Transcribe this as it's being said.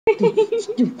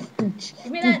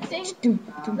Give me that thing. The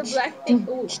black thing.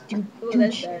 Ooh,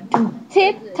 that's bad.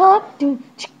 Tick tock.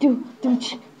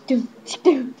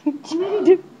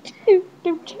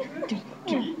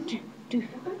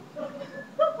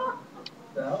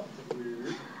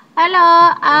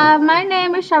 Hello, my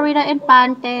name is Sharita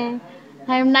Infante.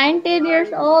 I'm 19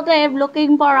 years old. I'm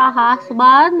looking for a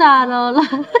husband.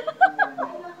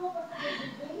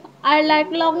 I like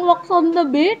long walks on the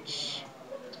beach.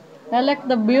 I like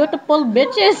the beautiful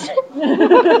bitches.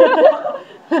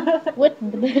 What?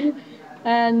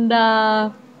 And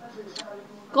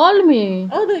call me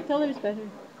Oh, the color is better.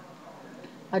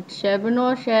 at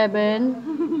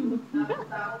 707 Go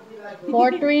in the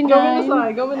 439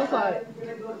 side. Go in the side.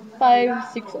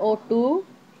 5602.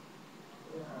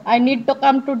 I need to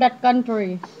come to that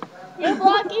country. You're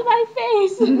blocking my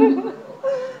face. This is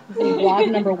vlog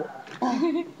number one.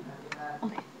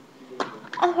 Okay.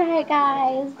 Alright,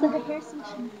 guys.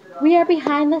 We are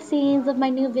behind the scenes of my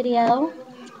new video.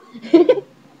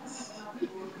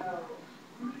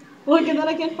 Look, and then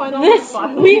I can find all my This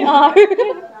files. we are.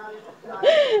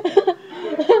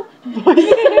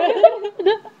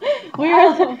 We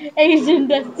are the Asian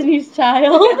Destiny's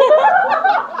Child.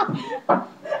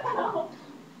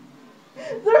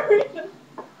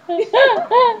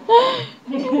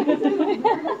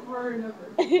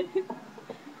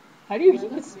 How do you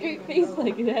keep a straight face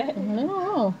like that? I don't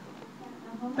know.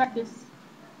 Practice.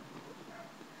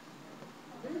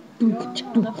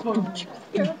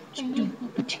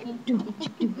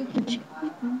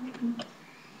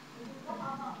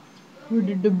 Where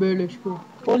did the bellish go?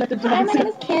 Oh, let the Hi, my name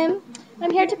is Kim.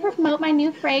 I'm here to promote my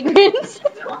new fragrance.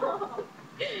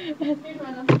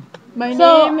 My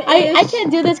So name I is. can't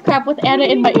do this crap with Anna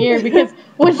in my ear because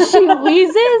when she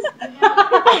wheezes,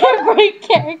 I break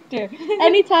character.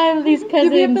 Anytime these Give me a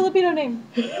cousins, Filipino name.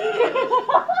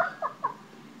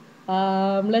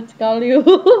 let's call you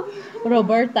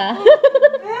Roberta.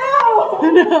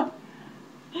 No.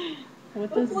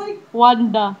 What is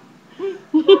Wanda?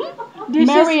 This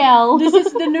Marielle. This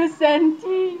is the new scent.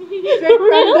 Straight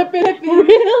from the Philippines.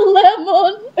 Real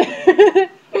lemon.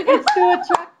 It's to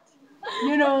attract,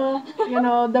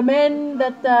 the men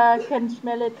that can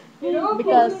smell it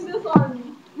because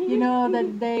that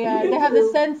they have the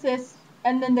senses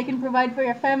and then they can provide for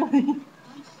your family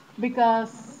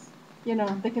because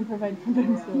they can provide for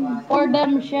themselves. For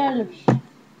themselves.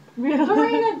 Really?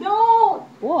 Serena, don't.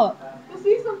 What? You'll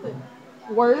see something.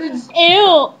 Words.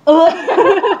 Ew.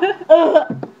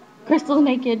 Krystal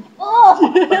naked. Oh.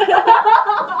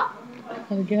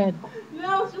 Oh god.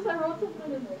 No, it's just I wrote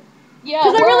something in there. Yeah,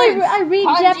 Because I read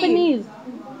Kanji. Japanese.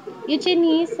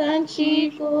 Ichi san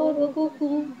chi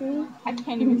I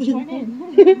can't even join in.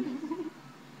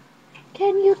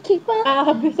 Can you keep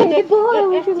up? Baby boy,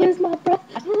 would you lose my breath?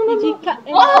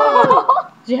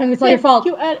 Oh! Jihang, it's all your fault.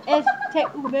 Q R S T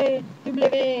U V W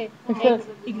X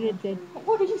Y Z.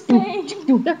 What are you saying?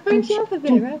 The French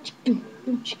alphabet, right?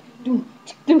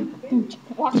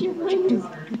 Watch your rings.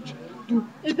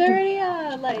 Is there any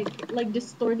like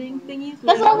distorting thingies?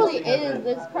 That's what I was. Probably is.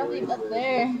 It's probably up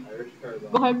there.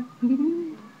 Go ahead.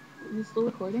 Is it still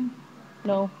recording?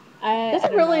 No. This This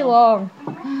is really long.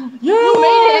 You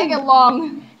made it get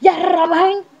long.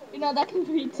 Yadidameng. You know that can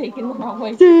be taken the wrong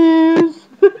way. Cheers.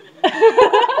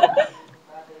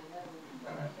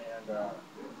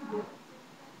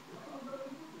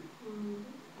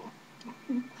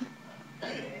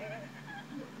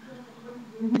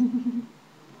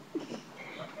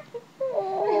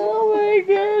 Oh my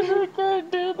gosh, I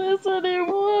can't do this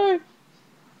anymore.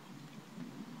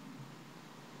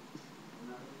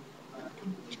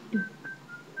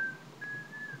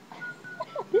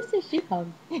 This is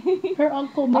Shihang. Her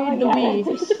uncle made the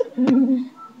Wii.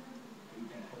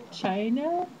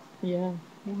 China? Yeah.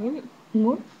 What?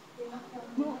 What?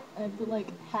 I put like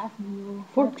half meal.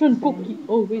 Fortune cookie.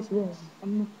 Always wrong.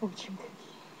 I'm a fortune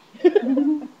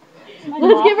cookie.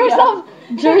 Let's give her some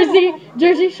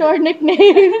Jersey Shore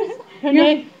nicknames. Her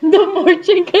name. The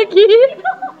fortune cookie.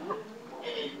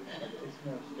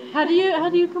 How do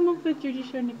you come up with your G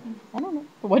Shore nickname? I don't know.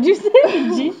 What'd you say?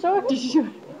 G Shore? G Shore.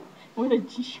 What a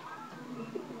G Shore.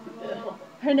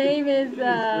 Her name is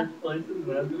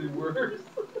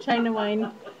China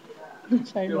Wine.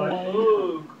 China wine.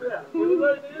 Oh crap! What did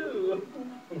I do?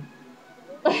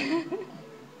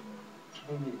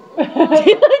 I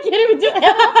can't even do it.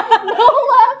 No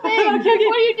laughing. Okay.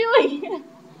 What are you doing?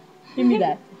 Give me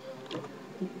that.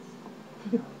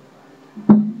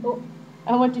 Oh,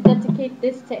 I want to dedicate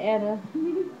this to Anna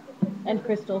and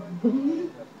Krystal.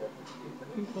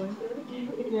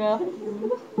 Yeah.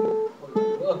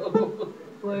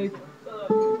 Like.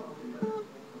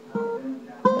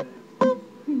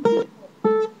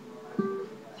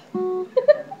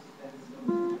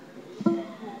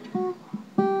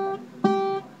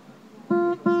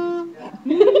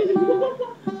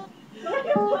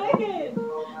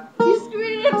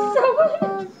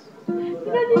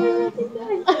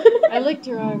 licked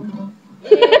your arm. You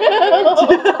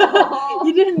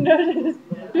didn't notice.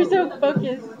 You're so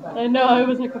focused. I know, I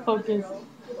was like a focus.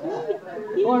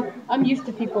 Or I'm used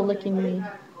to people licking me.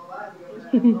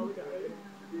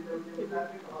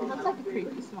 That's like a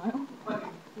creepy smile.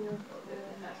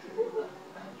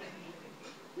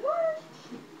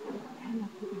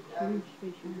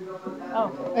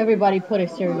 Oh, Everybody put a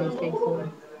serious face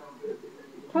on.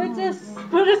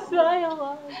 put a smile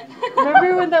on.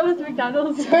 Remember when that was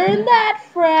McDonald's? Turn that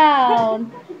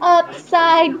frown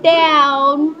upside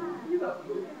down.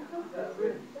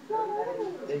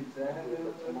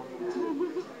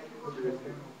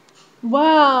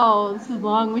 Wow, this is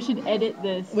long. We should edit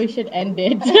this. We should end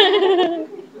it.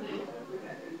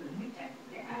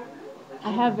 I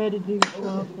have edited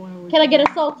stuff when I was. Can I get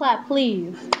a soul clap,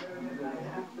 please?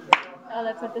 Oh,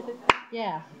 that's what this is.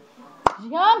 Yeah.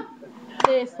 Jump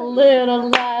this little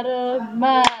light of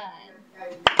mine.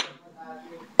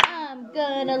 I'm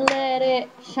gonna let it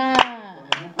shine.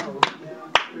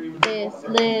 This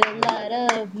little light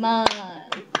of mine.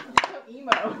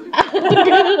 Emo. I'm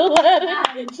gonna let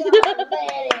it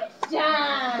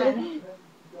Shine.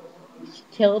 She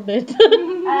killed it.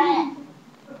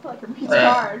 Like a piece of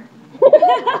card.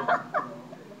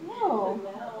 No.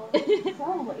 So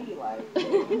ladylike.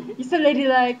 You so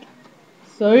ladylike.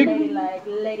 Ladylike,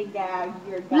 Lady Gaga,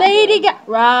 you're Lady Gaga.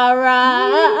 Ra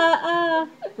ra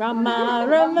Rama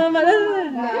Rama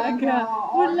Gaga.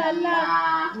 Ooh la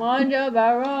la. Monja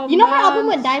Baroma. You know her album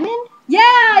went diamond? Yeah,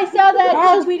 I saw that.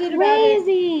 That was She tweeted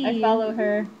crazy. about it. I follow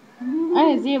her. I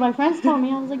didn't see it. My friends told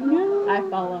me. I was like, no. I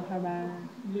follow her.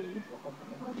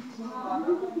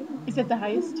 Is it the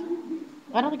highest?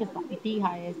 I don't think it's the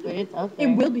highest, but it's up there.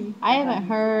 It will be. I haven't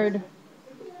heard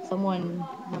someone.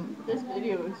 This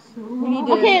video is so. We need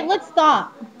to. Okay, let's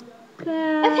stop. Okay,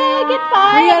 Okay,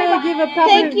 goodbye. We gotta give a proper.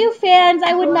 Thank you, fans.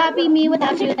 I would not be me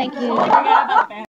without you. Thank you.